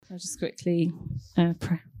I'll just quickly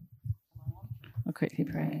pray. I'll quickly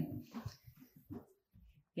pray.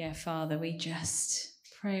 Yeah, Father, we just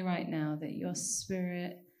pray right now that your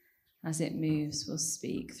Spirit, as it moves, will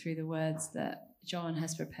speak through the words that John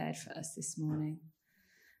has prepared for us this morning.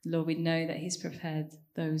 Lord, we know that he's prepared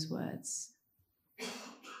those words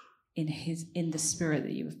in the Spirit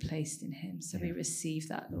that you have placed in him. So we receive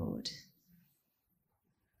that, Lord.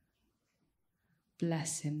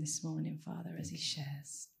 Bless him this morning, Father, as he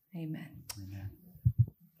shares. Amen. Amen.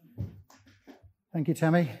 Thank you,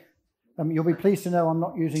 Tammy. You'll be pleased to know I'm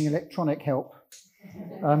not using electronic help.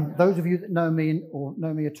 Those of you that know me or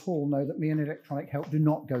know me at all know that me and electronic help do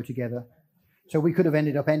not go together. So we could have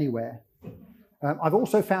ended up anywhere. I've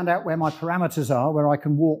also found out where my parameters are, where I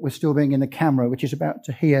can walk with still being in the camera, which is about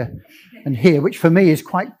to here and here, which for me is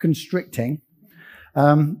quite constricting.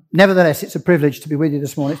 Nevertheless, it's a privilege to be with you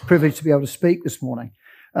this morning. It's a privilege to be able to speak this morning.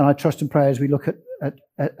 And I trust and pray as we look at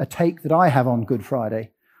a take that I have on Good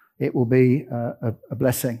Friday, it will be a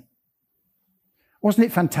blessing. Wasn't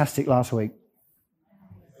it fantastic last week?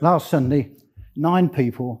 Last Sunday, 9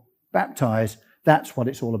 people baptized. That's what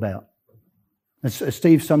it's all about. As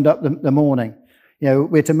Steve summed up the morning,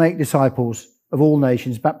 we're to make disciples of all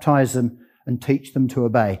nations, baptize them and teach them to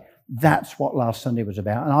obey. That's what last Sunday was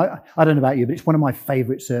about. And I don't know about you, but it's one of my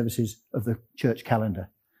favourite services of the church calendar.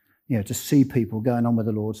 To see people going on with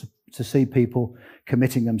the Lord, to see people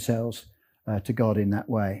committing themselves to God in that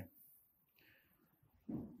way.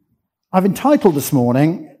 I've entitled this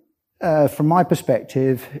morning, from my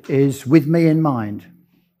perspective, is With Me in Mind.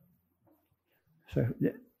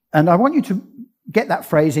 And I want you to get that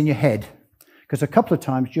phrase in your head, because a couple of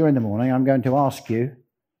times during the morning I'm going to ask you,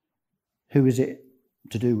 who is it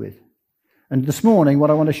to do with? And this morning what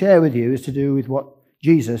I want to share with you is to do with what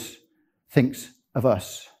Jesus thinks of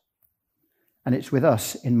us. And it's with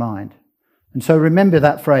us in mind. And so remember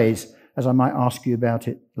that phrase as I might ask you about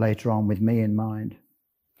it later on, with me in mind.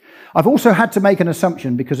 I've also had to make an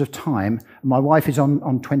assumption because of time. My wife is on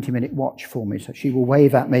 20-minute watch for me, so she will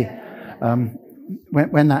wave at me when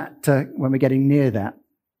we're getting near that.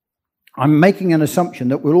 I'm making an assumption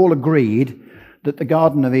that we're all agreed that the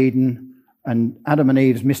Garden of Eden and Adam and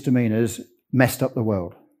Eve's misdemeanors messed up the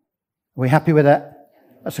world. Are we happy with that?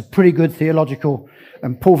 That's a pretty good theological,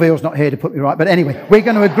 and Paul Veal's not here to put me right, but anyway, we're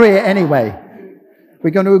going to agree it anyway.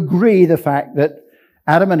 We're going to agree the fact that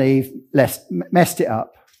Adam and Eve messed it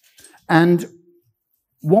up. And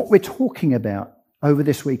what we're talking about over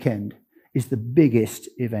this weekend is the biggest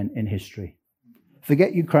event in history.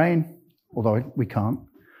 Forget Ukraine, although we can't.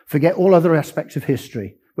 Forget all other aspects of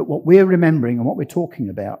history. But what we're remembering and what we're talking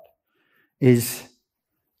about is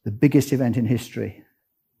the biggest event in history.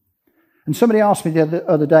 And somebody asked me the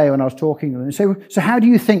other day when I was talking to them, they say, so how do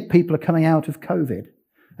you think people are coming out of COVID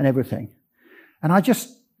and everything? And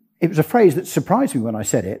it was a phrase that surprised me when I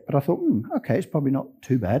said it, but I thought, okay, it's probably not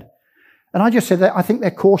too bad. And I just said that I think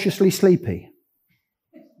they're cautiously sleepy.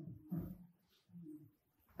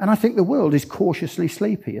 And I think the world is cautiously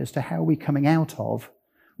sleepy as to how we're coming out of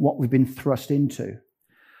what we've been thrust into.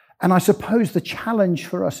 And I suppose the challenge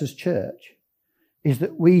for us as church is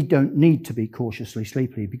that we don't need to be cautiously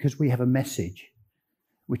sleepy because we have a message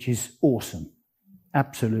which is awesome,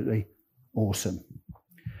 absolutely awesome.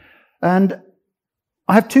 And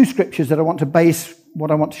I have 2 scriptures that I want to base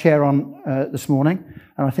what I want to share on this morning,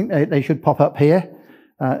 and I think they should pop up here,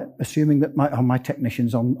 assuming that my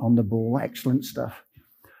technician's on the ball. Excellent stuff.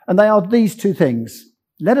 And they are these 2 things.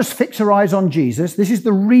 Let us fix our eyes on Jesus. This is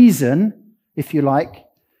the reason, if you like,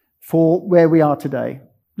 for where we are today.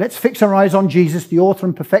 Let's fix our eyes on Jesus, the author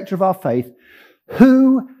and perfecter of our faith,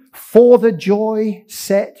 who, for the joy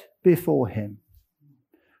set before him.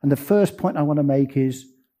 And the first point I want to make is,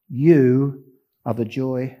 you are the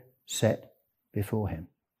joy set before him.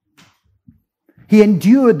 He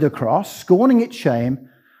endured the cross, scorning its shame,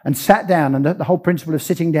 and sat down. And the whole principle of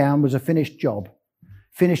sitting down was a finished job,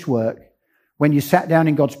 finished work. When you sat down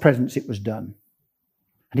in God's presence, it was done.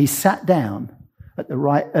 And he sat down at the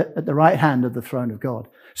right hand of the throne of God.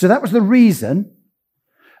 So that was the reason.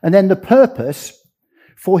 And then the purpose,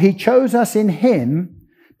 for he chose us in him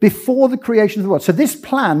before the creation of the world. So this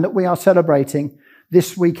plan that we are celebrating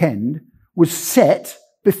this weekend was set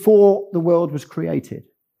before the world was created.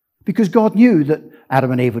 Because God knew that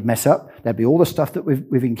Adam and Eve would mess up. There'd be all the stuff that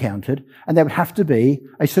we've encountered, and there would have to be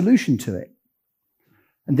a solution to it.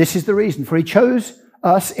 And this is the reason. For he chose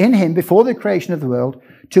us in him before the creation of the world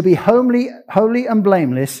to be holy and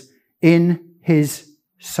blameless in his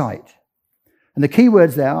sight. And the key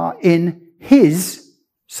words there are in his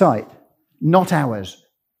sight, not ours,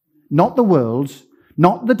 not the world's,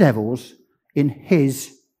 not the devil's, in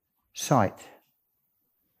his sight.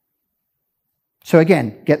 So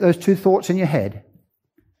again, get those two thoughts in your head.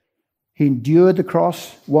 He endured the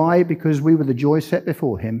cross. Why? Because we were the joy set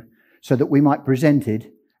before him, so that we might be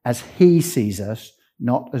presented as he sees us,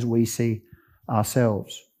 not as we see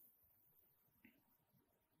ourselves.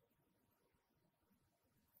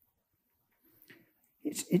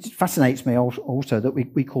 It fascinates me also that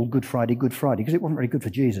we call Good Friday, because it wasn't very good for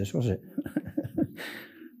Jesus, was it?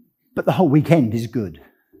 But the whole weekend is good,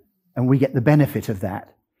 and we get the benefit of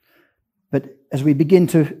that. But as we begin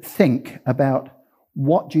to think about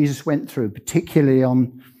what Jesus went through, particularly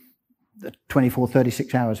on the 24,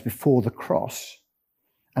 36 hours before the cross,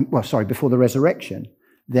 before the resurrection,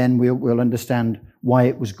 then we'll understand why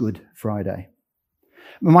it was Good Friday.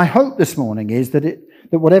 My hope this morning is that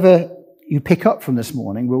whatever you pick up from this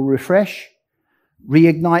morning will refresh,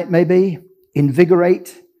 reignite maybe,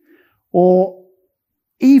 invigorate, or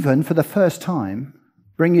even for the first time,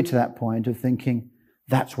 bring you to that point of thinking,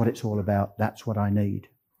 that's what it's all about, that's what I need.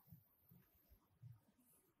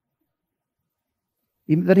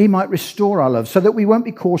 That he might restore our love so that we won't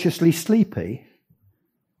be cautiously sleepy,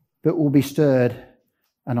 but will be stirred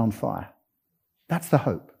and on fire. That's the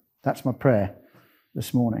hope. That's my prayer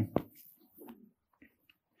this morning.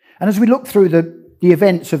 And as we look through the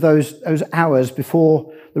events of those hours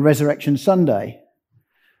before the Resurrection Sunday,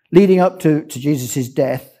 leading up to Jesus'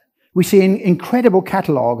 death, we see an incredible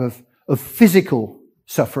catalogue of physical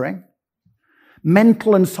suffering,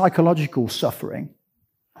 mental and psychological suffering,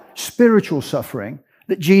 spiritual suffering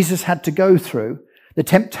that Jesus had to go through, the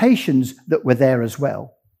temptations that were there as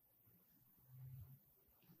well.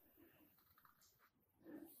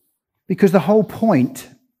 Because the whole point,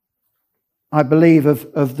 I believe,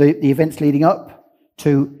 of the events leading up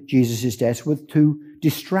to Jesus' death was to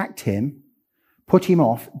distract him, put him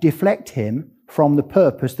off, deflect him from the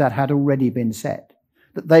purpose that had already been set.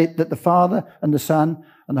 That the Father and the Son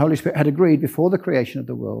and the Holy Spirit had agreed before the creation of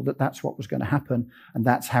the world that that's what was going to happen, and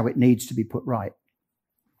that's how it needs to be put right.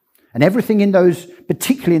 And everything in those,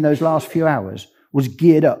 particularly in those last few hours, was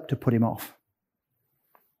geared up to put him off.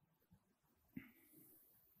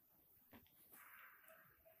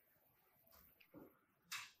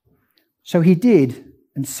 So he did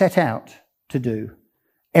and set out to do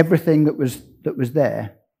everything that was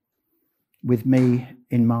there with me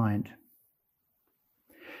in mind.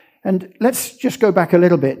 And let's just go back a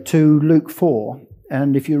little bit to Luke 4.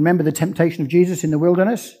 And if you remember the temptation of Jesus in the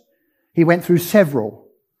wilderness, he went through several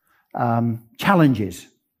challenges,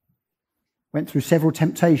 went through several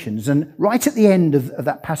temptations. And right at the end of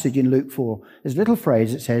that passage in Luke 4, there's a little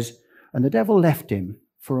phrase that says, and the devil left him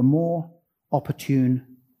for a more opportune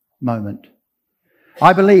moment.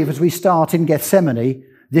 I believe as we start in Gethsemane,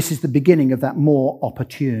 this is the beginning of that more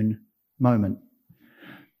opportune moment.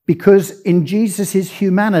 Because in Jesus'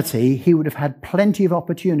 humanity, he would have had plenty of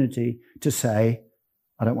opportunity to say,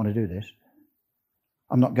 I don't want to do this.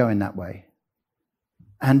 I'm not going that way.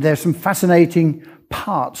 And there's some fascinating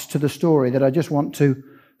parts to the story that I just want to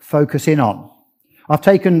focus in on. I've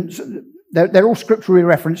taken, they're all scripturally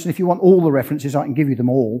referenced, and if you want all the references, I can give you them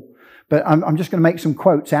all. But I'm just going to make some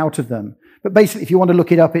quotes out of them. But basically, if you want to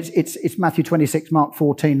look it up, it's Matthew 26, Mark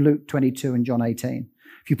 14, Luke 22, and John 18.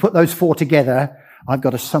 If you put those four together, I've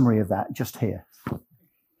got a summary of that just here.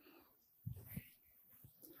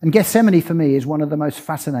 And Gethsemane, for me, is one of the most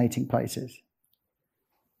fascinating places.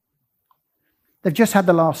 They've just had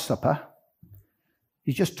the Last Supper.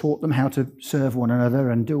 He's just taught them how to serve one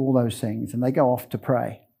another and do all those things, and they go off to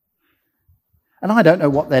pray. And I don't know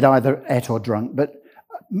what they'd either ate or drunk, but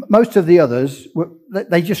most of the others,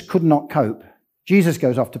 they just could not cope. Jesus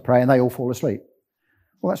goes off to pray, and they all fall asleep.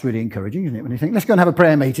 Well, that's really encouraging, isn't it, when you think, let's go and have a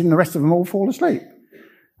prayer meeting, and the rest of them all fall asleep.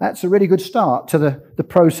 That's a really good start to the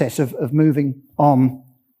process of moving on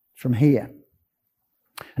from here.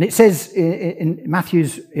 And it says in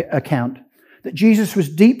Matthew's account that Jesus was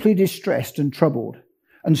deeply distressed and troubled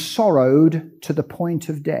and sorrowed to the point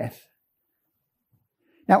of death.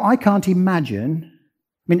 Now, I can't imagine,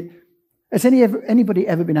 has anybody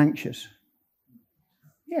ever been anxious?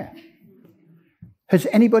 Yeah. Has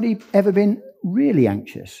anybody ever been really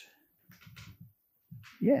anxious?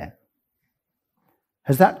 Yeah.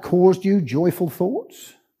 Has that caused you joyful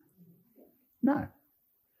thoughts? No.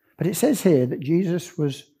 But it says here that Jesus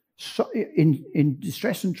was in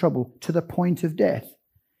distress and trouble to the point of death.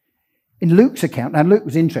 In Luke's account, now Luke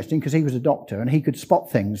was interesting because he was a doctor and he could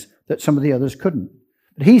spot things that some of the others couldn't.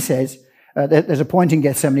 But he says, there's a point in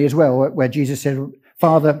Gethsemane as well where Jesus said,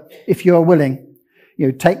 Father, if you are willing,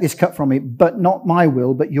 take this cup from me, but not my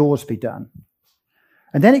will, but yours be done.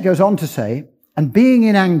 And then it goes on to say, and being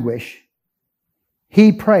in anguish,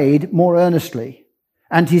 he prayed more earnestly,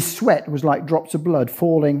 and his sweat was like drops of blood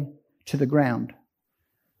falling to the ground.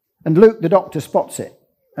 And Luke, the doctor, spots it,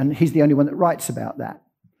 and he's the only one that writes about that.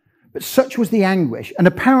 But such was the anguish, and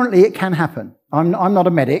apparently it can happen. I'm not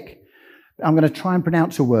a medic. I'm going to try and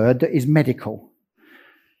pronounce a word that is medical.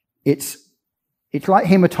 It's like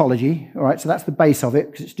hematology, all right? So that's the base of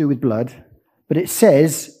it because it's to do with blood. But it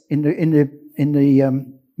says in the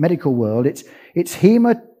medical world, it's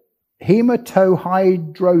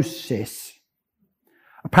hematohydrosis.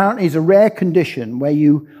 Apparently, it's a rare condition where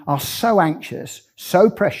you are so anxious, so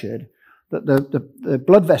pressured that the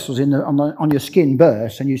blood vessels on your skin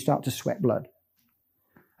burst and you start to sweat blood.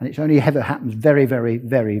 And it's only ever happens very, very,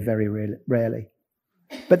 very, very rarely.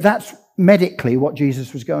 But that's medically what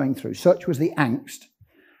Jesus was going through. Such was the angst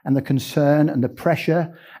and the concern and the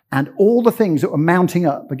pressure and all the things that were mounting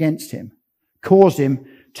up against him caused him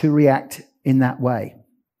to react in that way.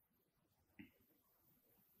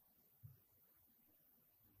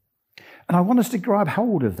 And I want us to grab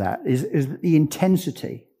hold of that, is the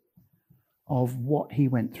intensity of what he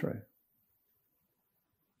went through.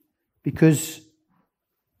 Because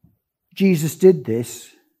Jesus did this,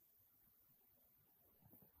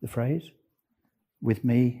 the phrase, with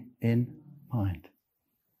me in mind.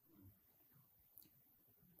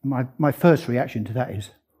 My first reaction to that is,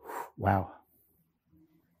 wow.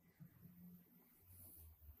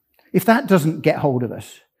 If that doesn't get hold of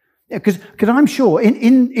us, because I'm sure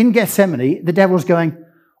in Gethsemane, the devil's going,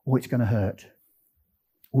 oh, it's going to hurt.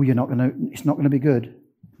 Oh, it's not going to be good.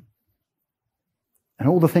 And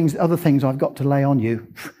all the other things I've got to lay on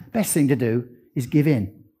you, best thing to do is give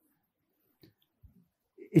in.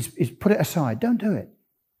 Is put it aside. Don't do it.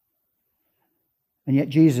 And yet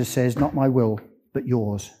Jesus says, not my will, but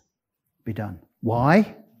yours be done.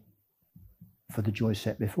 Why? For the joy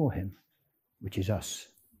set before him, which is us.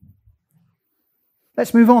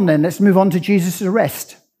 Let's move on then. Let's move on to Jesus'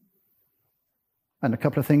 arrest. And a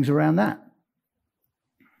couple of things around that.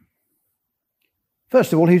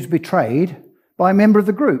 First of all, he was betrayed by a member of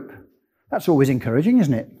the group. That's always encouraging,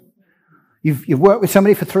 isn't it? You've worked with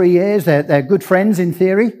somebody for 3 years, they're good friends in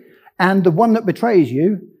theory, and the one that betrays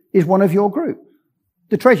you is one of your group.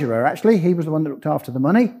 The treasurer, actually, he was the one that looked after the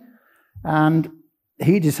money, and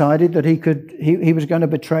he decided that he was going to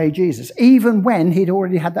betray Jesus, even when he'd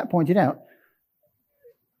already had that pointed out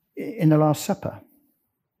in the Last Supper.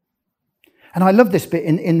 And I love this bit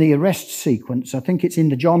in the arrest sequence. I think it's in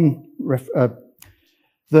the John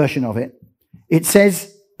version of it. It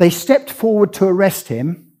says, they stepped forward to arrest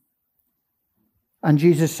him, and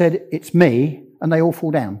Jesus said, it's me, and they all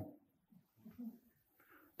fall down.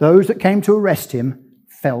 Those that came to arrest him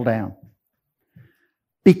fell down.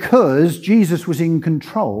 Because Jesus was in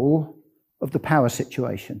control of the power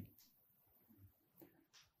situation.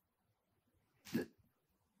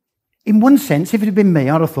 In one sense, if it had been me,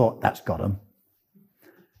 I'd have thought, that's got them.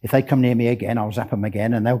 If they come near me again, I'll zap them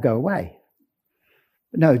again and they'll go away.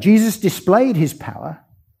 But no, Jesus displayed his power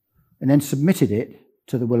and then submitted it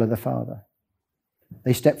to the will of the Father.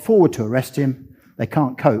 They step forward to arrest him. They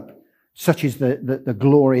can't cope. Such is the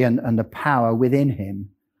glory and the power within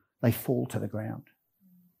him. They fall to the ground.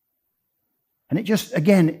 And it just,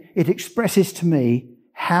 again, it expresses to me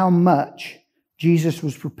how much Jesus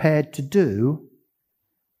was prepared to do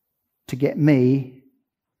to get me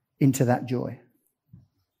into that joy.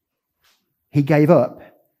 He gave up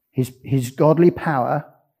his godly power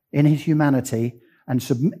in his humanity and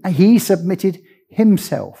he submitted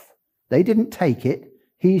himself. They didn't take it.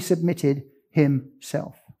 He submitted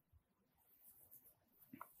himself.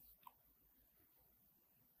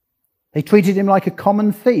 They treated him like a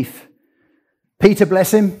common thief. Peter,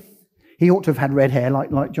 bless him, he ought to have had red hair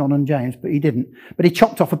like John and James, but he didn't. But he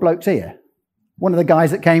chopped off a bloke's ear. One of the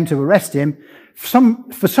guys that came to arrest him,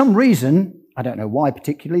 for some reason, I don't know why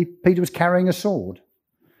particularly, Peter was carrying a sword.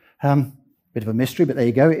 Bit of a mystery, but there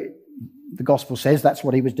you go. The gospel says that's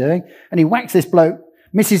what he was doing. And he whacks this bloke,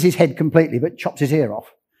 misses his head completely, but chops his ear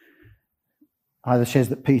off. Either says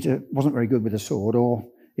that Peter wasn't very good with a sword, or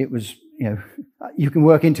it was, you can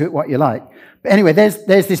work into it what you like. But anyway, there's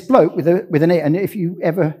this bloke with an ear, and if you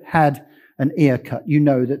ever had an ear cut, you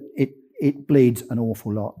know that it bleeds an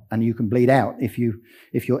awful lot, and you can bleed out if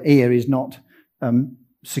your ear is not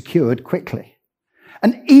secured quickly.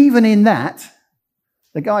 And even in that,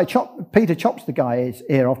 Peter chops the guy's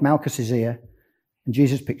ear off, Malchus's ear, and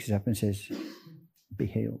Jesus picks it up and says, "Be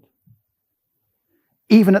healed."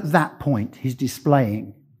 Even at that point, he's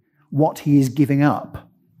displaying what he is giving up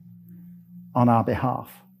on our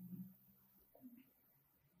behalf.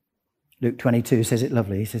 Luke 22 says it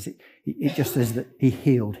lovely. He says it just says that he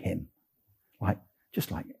healed him,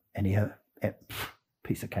 just like any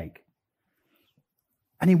piece of cake.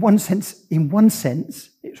 And in one sense,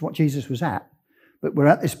 it's what Jesus was at. But we're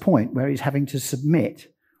at this point where he's having to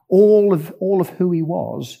submit all of who he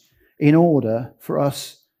was in order for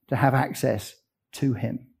us to have access to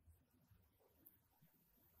him.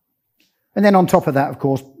 And then on top of that, of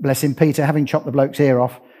course, bless him, Peter, having chopped the bloke's ear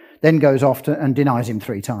off, then goes off and denies him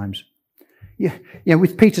 3 times.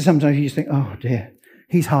 With Peter, sometimes you just think, oh dear,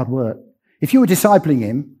 he's hard work. If you were discipling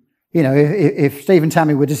him, if Steve and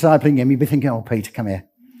Tammy were discipling him, you'd be thinking, oh, Peter, come here.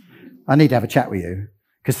 I need to have a chat with you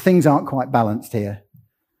because things aren't quite balanced here.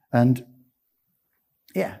 And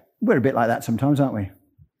yeah, we're a bit like that sometimes, aren't we?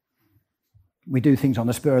 We do things on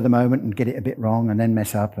the spur of the moment and get it a bit wrong and then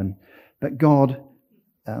mess up. But God,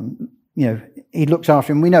 he looks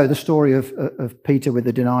after him. We know the story of Peter with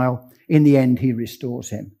the denial. In the end, he restores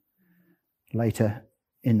him later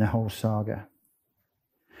in the whole saga.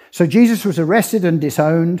 So Jesus was arrested and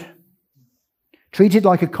disowned, treated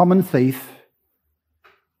like a common thief.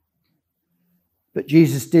 But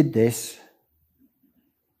Jesus did this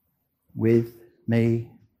with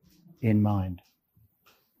me in mind.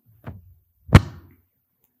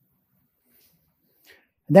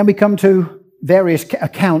 And then we come to various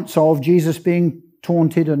accounts of Jesus being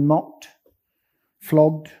taunted and mocked,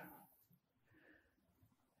 flogged.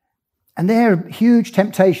 And they're huge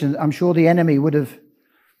temptations I'm sure the enemy would have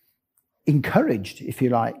encouraged, if you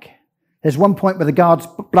like. There's one point where the guards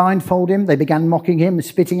blindfold him. They began mocking him,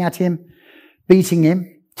 spitting at him, beating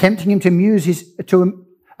him, tempting him to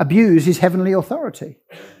abuse his heavenly authority.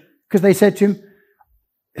 Because they said to him,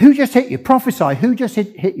 who just hit you? Prophesy, who just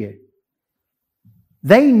hit you?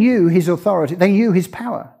 They knew his authority. They knew his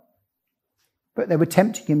power. But they were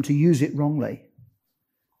tempting him to use it wrongly,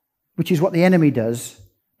 which is what the enemy does,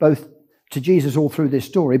 both to Jesus all through this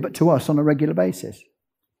story, but to us on a regular basis.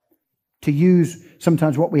 To use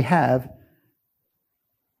sometimes what we have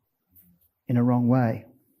in a wrong way.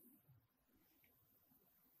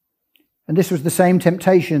 And this was the same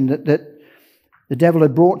temptation that the devil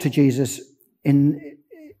had brought to Jesus in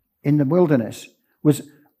the wilderness. Was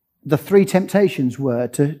the 3 temptations were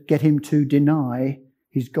to get him to deny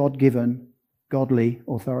his God-given, godly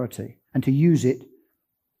authority and to use it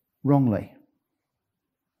wrongly.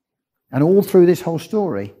 And all through this whole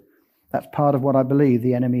story, that's part of what I believe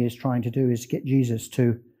the enemy is trying to do, is get Jesus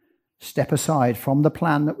to step aside from the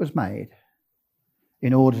plan that was made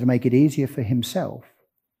in order to make it easier for himself,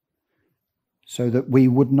 so that we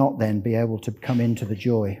would not then be able to come into the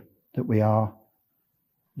joy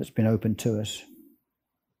that's been opened to us.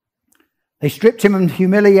 They stripped him and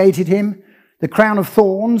humiliated him. The crown of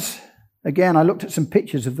thorns. Again, I looked at some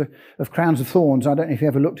pictures of crowns of thorns. I don't know if you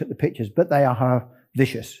ever looked at the pictures, but they are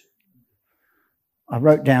vicious. I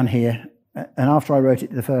wrote down here, and after I wrote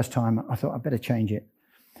it the first time, I thought I'd better change it.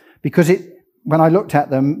 Because when I looked at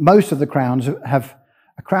them, most of the crowns have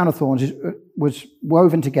a crown of thorns was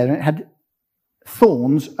woven together, and it had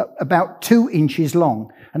thorns about 2 inches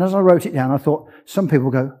long. And as I wrote it down, I thought, some people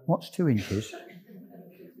go, what's 2 inches?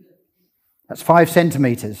 That's 5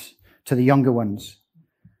 centimetres to the younger ones.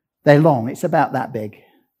 They're long. It's about that big.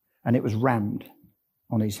 And it was rammed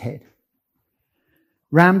on his head.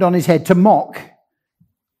 Rammed on his head to mock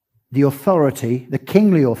the authority, the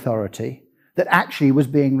kingly authority, that actually was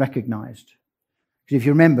being recognised. Because if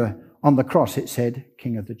you remember, on the cross it said,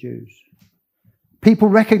 King of the Jews. People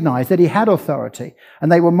recognised that he had authority,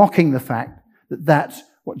 and they were mocking the fact that that's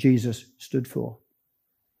what Jesus stood for.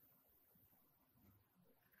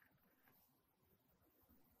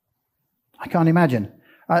 I can't imagine.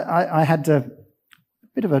 I had a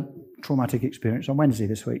bit of a traumatic experience on Wednesday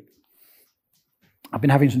this week. I've been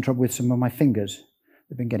having some trouble with some of my fingers.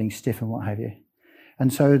 They've been getting stiff and what have you.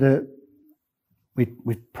 And so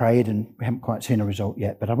we've prayed and we haven't quite seen a result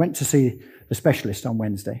yet. But I went to see the specialist on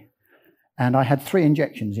Wednesday, and I had 3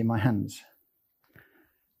 injections in my hands.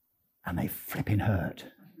 And they flipping hurt.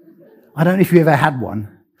 I don't know if you ever had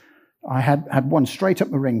one. I had one straight up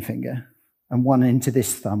my ring finger, and one into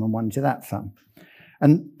this thumb, and one into that thumb.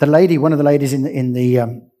 And one of the ladies in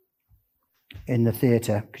the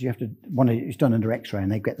theatre, because you have to, it's done under X-ray,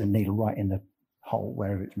 and they get the needle right in the hole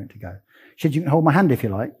wherever it's meant to go. She said, you can hold my hand if you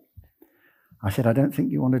like. I said, I don't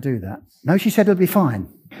think you want to do that. No, she said, it'll be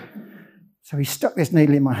fine. So he stuck this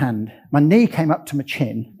needle in my hand. My knee came up to my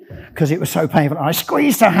chin because it was so painful. I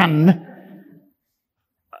squeezed her hand.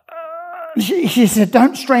 She said,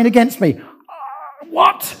 don't strain against me.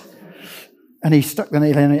 What? And he stuck the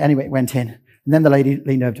needle in. Anyway, it went in. And then the lady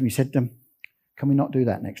leaned over to me and said, can we not do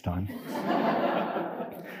that next time?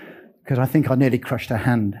 Because I think I nearly crushed her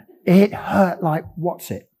hand. It hurt like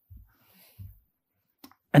what's it?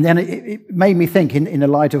 And then it made me think, in the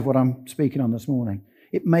light of what I'm speaking on this morning,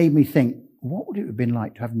 it made me think, what would it have been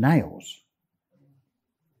like to have nails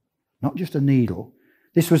not just a needle.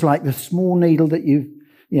 This was like the small needle that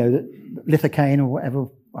lithocaine or whatever,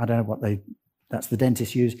 I don't know that's the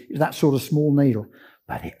dentist use. It was that sort of small needle.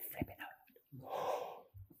 But it flipping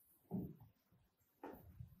hurt.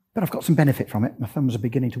 But I've got some benefit from it. My thumbs are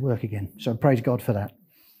beginning to work again. So praise God for that.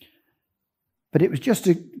 But it was just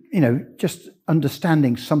just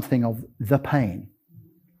understanding something of the pain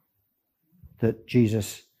that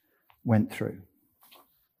Jesus went through.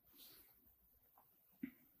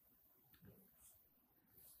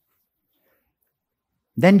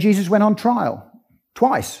 Then Jesus went on trial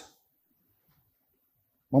twice.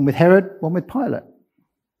 One with Herod, one with Pilate.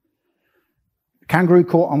 A kangaroo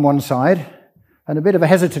court on one side and a bit of a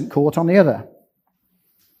hesitant court on the other.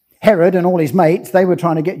 Herod and all his mates, they were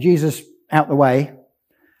trying to get Jesus out the way.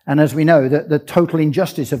 And as we know, the total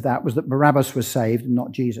injustice of that was that Barabbas was saved and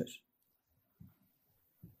not Jesus.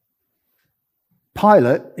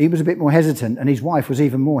 Pilate, he was a bit more hesitant, and his wife was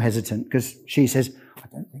even more hesitant because she says, I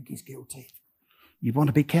don't think he's guilty. You want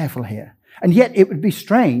to be careful here. And yet it would be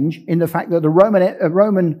strange in the fact that the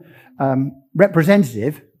Roman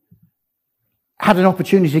representative had an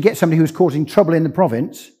opportunity to get somebody who was causing trouble in the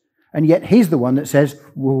province, and yet he's the one that says,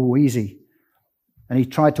 whoa, easy. And he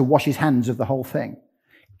tried to wash his hands of the whole thing.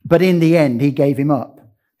 But in the end, he gave him up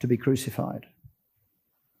to be crucified.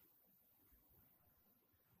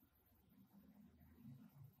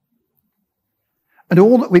 And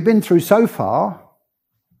all that we've been through so far,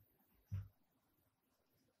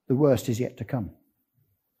 the worst is yet to come.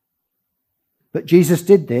 But Jesus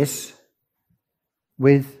did this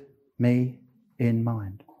with me in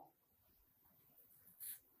mind.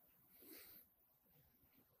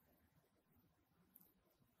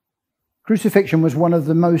 Crucifixion was one of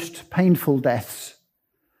the most painful deaths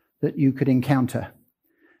that you could encounter.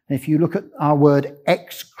 And if you look at our word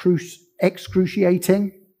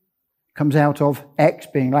excruciating, comes out of ex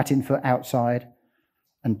being Latin for outside,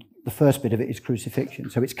 and the first bit of it is crucifixion.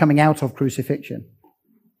 So it's coming out of crucifixion.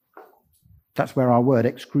 That's where our word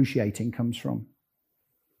excruciating comes from.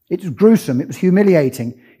 It was gruesome. It was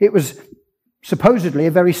humiliating. It was supposedly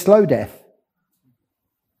a very slow death.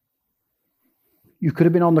 You could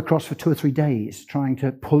have been on the cross for 2 or 3 days trying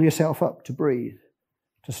to pull yourself up to breathe,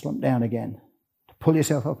 to slump down again, to pull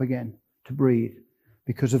yourself up again, to breathe,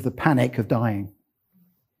 because of the panic of dying.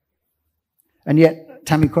 And yet,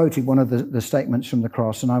 Tammy quoted one of the statements from the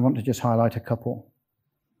cross, and I want to just highlight a couple.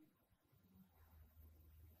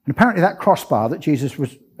 And apparently that crossbar that Jesus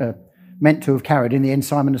was meant to have carried in the end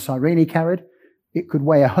Simon of Cyrene carried, it could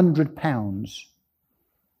weigh 100 pounds.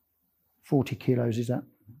 40 kilos, is that?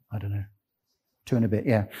 I don't know. 2 and a bit,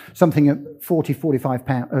 yeah. Something at 40, 45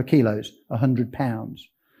 kilos, 100 pounds.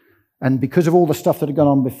 And because of all the stuff that had gone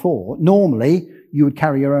on before, normally you would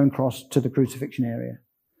carry your own cross to the crucifixion area.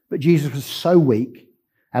 But Jesus was so weak,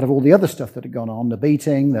 out of all the other stuff that had gone on, the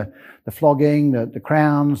beating, the flogging, the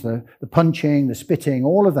crowns, the punching, the spitting,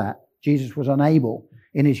 all of that, Jesus was unable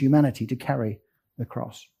in his humanity to carry the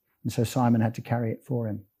cross. And so Simon had to carry it for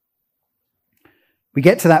him. We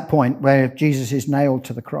get to that point where Jesus is nailed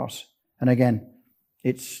to the cross. And again,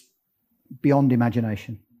 it's beyond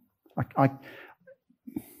imagination.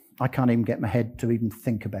 I can't even get my head to even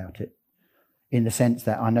think about it, in the sense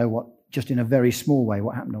that I know just in a very small way,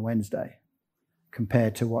 what happened on Wednesday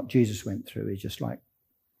compared to what Jesus went through is just like.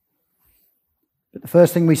 But the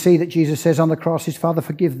first thing we see that Jesus says on the cross is, Father,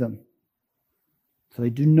 forgive them, for they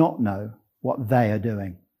do not know what they are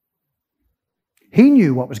doing. He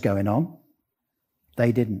knew what was going on.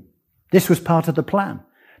 They didn't. This was part of the plan.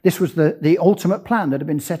 This was the ultimate plan that had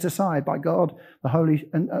been set aside by God, the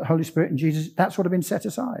Holy Spirit and Jesus. That's what had been set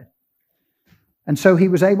aside. And so he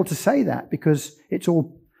was able to say that because it's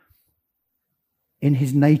all in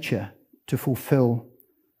his nature to fulfill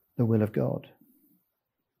the will of God.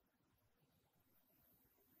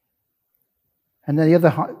 And then the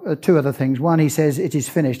other 2 other things. One, he says, it is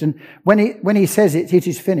finished. And when he says it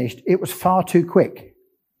is finished, it was far too quick.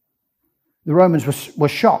 The Romans were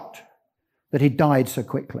shocked that he died so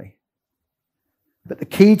quickly. But the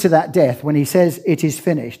key to that death, when he says it is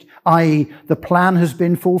finished, i.e. the plan has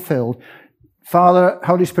been fulfilled, Father,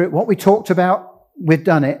 Holy Spirit, what we talked about, we've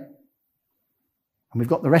done it. And we've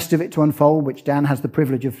got the rest of it to unfold, which Dan has the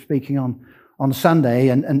privilege of speaking on Sunday.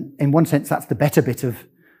 And in one sense, that's the better bit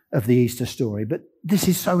of the Easter story. But this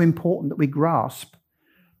is so important that we grasp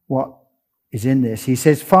what is in this. He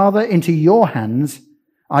says, Father, into your hands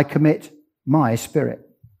I commit my spirit.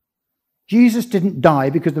 Jesus didn't die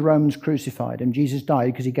because the Romans crucified him. Jesus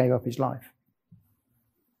died because he gave up his life.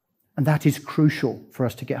 And that is crucial for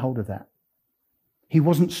us to get hold of that. He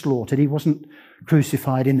wasn't slaughtered. He wasn't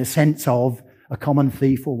crucified in the sense of a common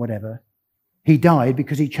thief or whatever. He died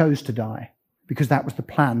because he chose to die, because that was the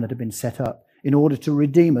plan that had been set up in order to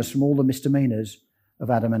redeem us from all the misdemeanors of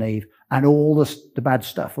Adam and Eve and all the bad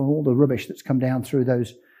stuff and all the rubbish that's come down through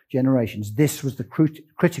those generations. This was the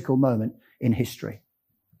critical moment in history.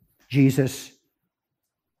 Jesus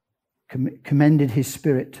commended his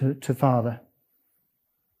spirit to Father.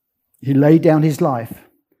 He laid down his life.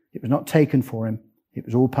 It was not taken for him. It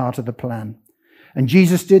was all part of the plan. And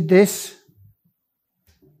Jesus did this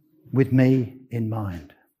with me in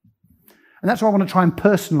mind. And that's why I want to try and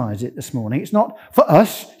personalize it this morning. It's not for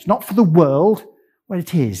us. It's not for the world. Well,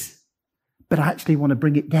 it is. But I actually want to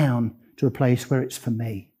bring it down to a place where it's for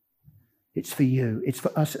me. It's for you. It's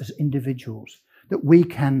for us as individuals, that we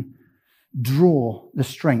can draw the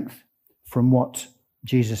strength from what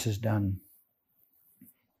Jesus has done.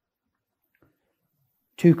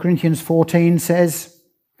 2 Corinthians 14 says,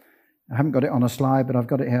 I haven't got it on a slide, but I've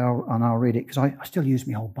got it here and I'll read it because I still use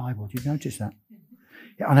my old Bible. Do you notice that?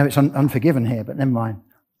 Yeah, I know it's unforgiven here, but never mind.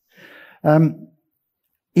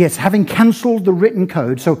 Yes, having cancelled the written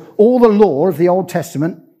code. So all the law of the Old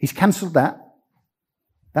Testament, he's cancelled that.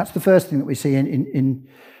 That's the first thing that we see in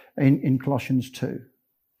Colossians 2.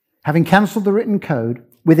 Having cancelled the written code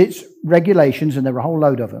with its regulations, and there were a whole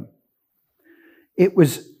load of them, it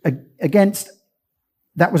was against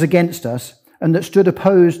us and that stood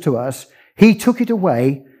opposed to us. He took it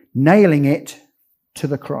away, nailing it to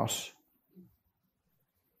the cross.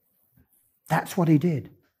 That's what he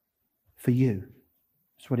did for you.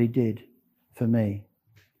 That's what he did for me.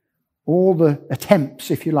 All the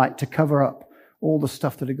attempts, if you like, to cover up all the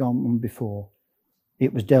stuff that had gone on before,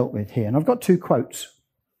 it was dealt with here. And I've got 2 quotes,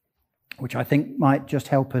 which I think might just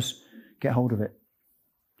help us get hold of it.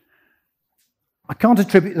 I can't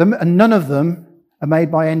attribute them, and none of them are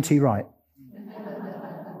made by N.T. Wright.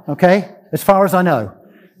 Okay? As far as I know.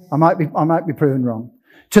 I might be proven wrong.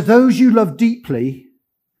 To those you love deeply,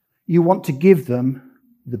 you want to give them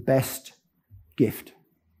the best gift.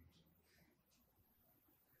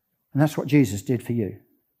 And that's what Jesus did for you.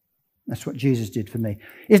 That's what Jesus did for me.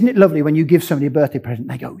 Isn't it lovely when you give somebody a birthday present,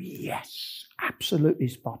 they go, yes, absolutely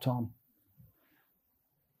spot on.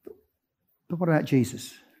 But what about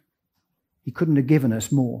Jesus? He couldn't have given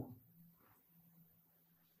us more.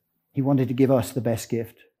 He wanted to give us the best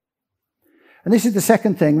gift. And this is the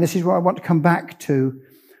second thing. This is where I want to come back to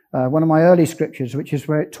one of my early scriptures, which is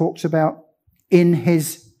where it talks about in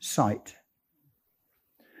his sight.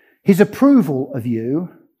 His approval of you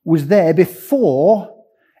was there before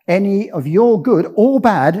any of your good or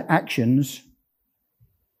bad actions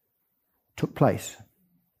took place.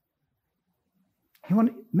 You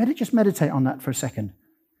want to just meditate on that for a second.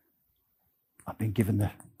 I've been given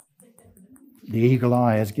the eagle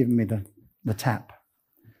eye has given me the tap.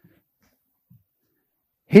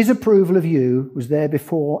 His approval of you was there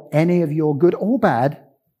before any of your good or bad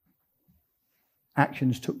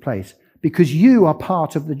actions took place, because you are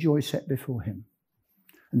part of the joy set before him.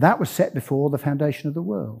 And that was set before the foundation of the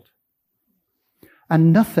world.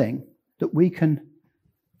 And nothing that we can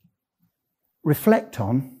reflect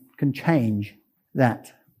on can change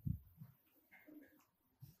that.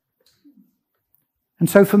 And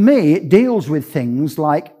so for me, it deals with things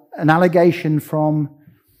like an allegation from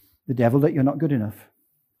the devil that you're not good enough.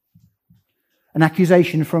 An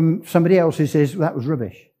accusation from somebody else who says, well, that was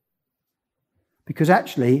rubbish. Because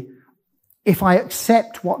actually, if I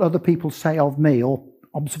accept what other people say of me or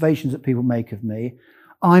observations that people make of me,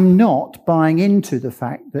 I'm not buying into the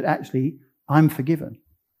fact that actually I'm forgiven.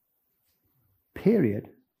 Period.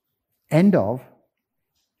 End of.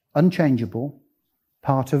 Unchangeable.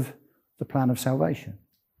 Part of the plan of salvation.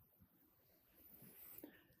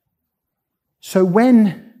 So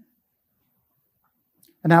when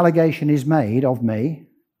an allegation is made of me,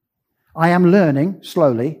 I am learning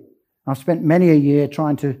slowly. I've spent many a year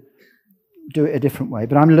trying to do it a different way,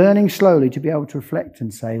 but I'm learning slowly to be able to reflect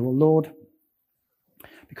and say, well, Lord,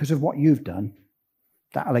 because of what you've done,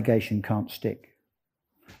 that allegation can't stick.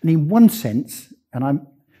 And in one sense, and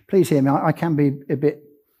please hear me, I can be a bit,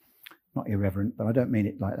 not irreverent, but I don't mean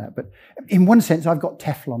it like that, but in one sense, I've got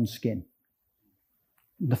Teflon skin.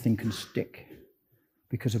 Nothing can stick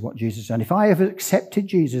because of what Jesus has done. If I have accepted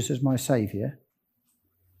Jesus as my Saviour,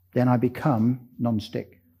 then I become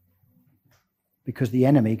non-stick. Because the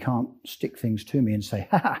enemy can't stick things to me and say,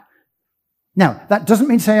 ha. Now, that doesn't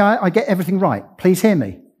mean to say I get everything right. Please hear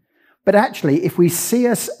me. But actually, if we see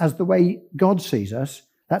us as the way God sees us,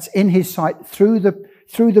 that's in his sight through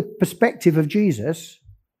the perspective of Jesus,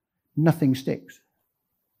 nothing sticks.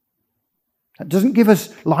 That doesn't give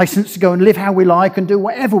us license to go and live how we like and do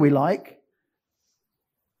whatever we like.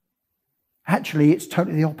 Actually, it's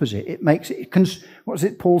totally the opposite. It makes it, what is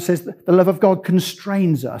it Paul says? The love of God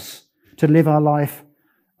constrains us to live our life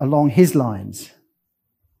along his lines.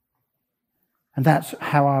 And that's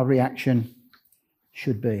how our reaction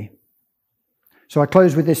should be. So I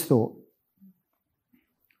close with this thought.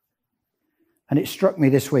 And it struck me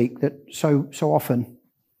this week that so often,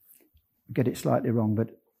 I get it slightly wrong,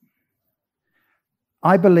 but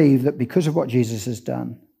I believe that because of what Jesus has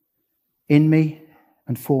done in me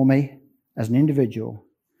and for me as an individual,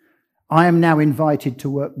 I am now invited to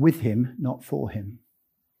work with him, not for him.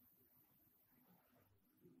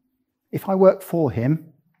 If I work for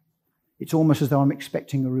him, it's almost as though I'm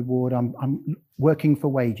expecting a reward. I'm working for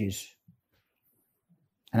wages.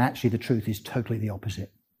 And actually the truth is totally the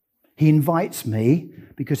opposite. He invites me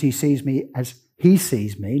because he sees me as he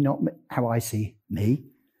sees me, not how I see me,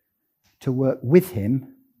 to work with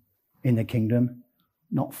him in the kingdom,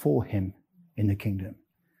 not for him in the kingdom.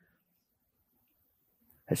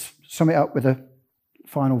 Let's sum it up with a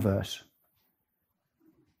final verse.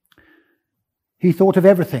 He thought of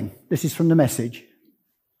everything. This is from the Message.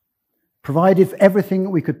 Provided everything that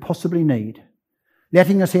we could possibly need,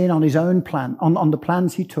 letting us in on his own plan, on the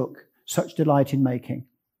plans he took such delight in making.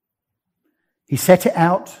 He set it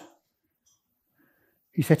out.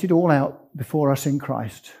 He set it all out before us in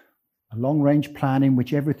Christ. A long-range plan in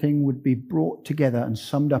which everything would be brought together and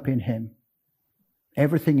summed up in him.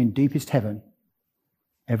 Everything in deepest heaven.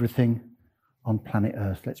 Everything on planet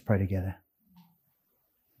Earth. Let's pray together.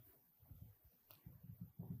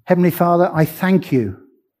 Heavenly Father, I thank you.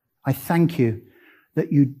 I thank you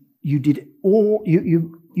that you did all,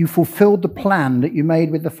 you fulfilled the plan that you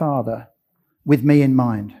made with the Father, with me in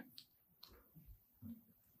mind.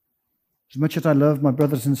 As much as I love my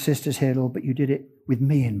brothers and sisters here, Lord, but you did it with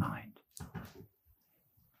me in mind.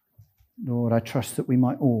 Lord, I trust that we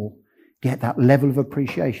might all get that level of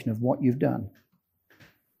appreciation of what you've done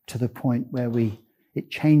to the point where it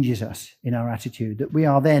changes us in our attitude, that we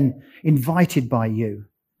are then invited by you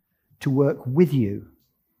to work with you,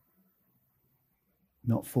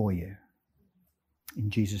 not for you. In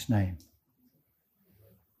Jesus' name.